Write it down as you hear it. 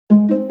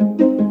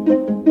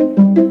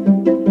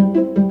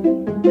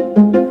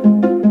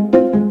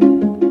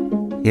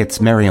It's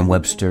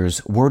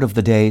Merriam-Webster's Word of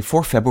the Day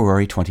for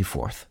February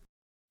 24th.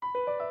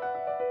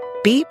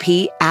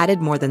 BP added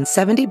more than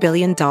 $70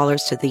 billion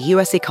to the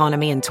U.S.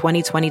 economy in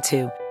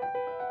 2022.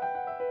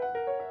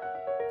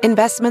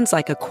 Investments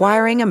like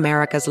acquiring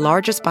America's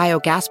largest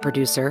biogas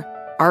producer,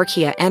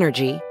 Archaea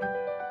Energy,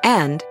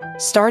 and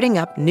starting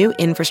up new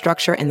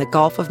infrastructure in the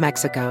Gulf of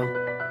Mexico.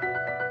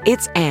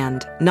 It's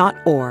and, not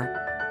or.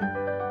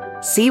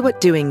 See what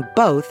doing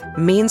both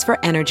means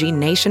for energy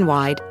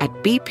nationwide at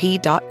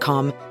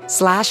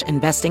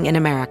bp.com/investing in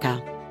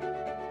America.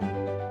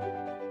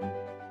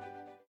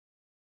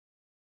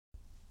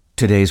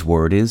 Today's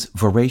word is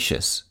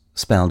voracious,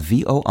 spelled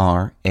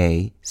V-O-R-A-C-I-O-U-S.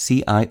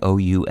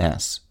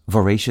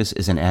 Voracious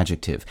is an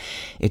adjective.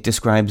 It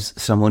describes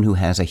someone who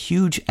has a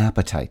huge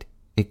appetite.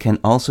 It can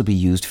also be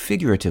used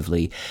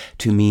figuratively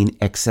to mean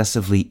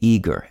excessively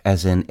eager,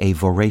 as in a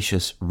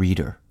voracious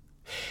reader.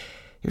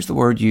 Here's the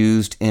word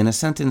used in a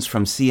sentence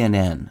from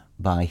CNN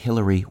by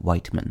Hilary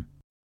Whiteman.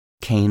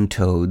 Cane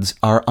toads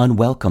are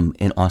unwelcome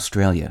in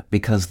Australia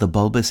because the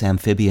bulbous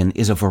amphibian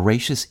is a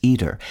voracious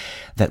eater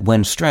that,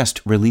 when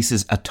stressed,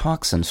 releases a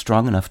toxin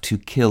strong enough to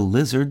kill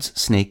lizards,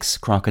 snakes,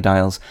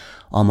 crocodiles,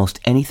 almost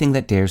anything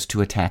that dares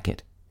to attack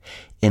it.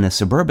 In a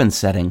suburban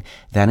setting,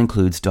 that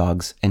includes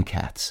dogs and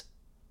cats.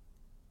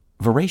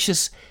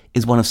 Voracious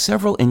is one of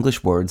several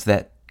English words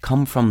that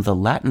come from the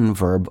Latin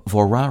verb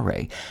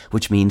vorare,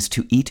 which means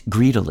to eat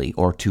greedily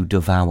or to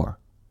devour.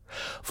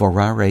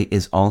 Vorare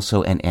is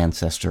also an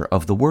ancestor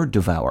of the word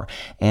devour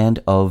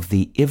and of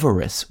the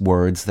ivorous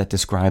words that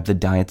describe the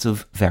diets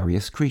of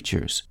various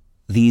creatures.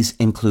 These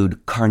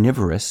include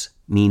carnivorous,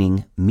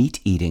 meaning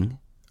meat-eating,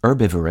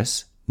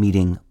 herbivorous,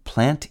 meaning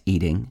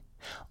plant-eating,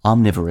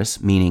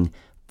 omnivorous, meaning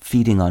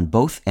feeding on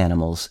both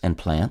animals and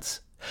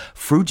plants,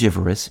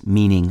 frugivorous,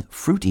 meaning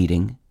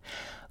fruit-eating,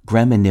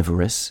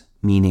 graminivorous,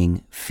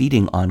 meaning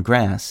feeding on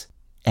grass,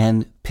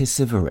 and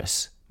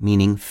piscivorous,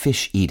 meaning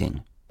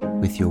fish-eating.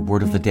 With your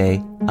Word of the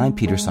Day, I'm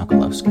Peter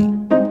Sokolowski.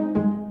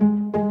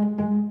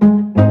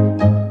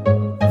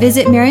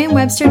 Visit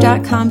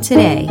Merriam-Webster.com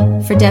today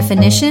for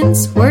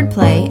definitions,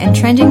 wordplay, and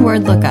trending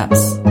word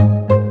lookups.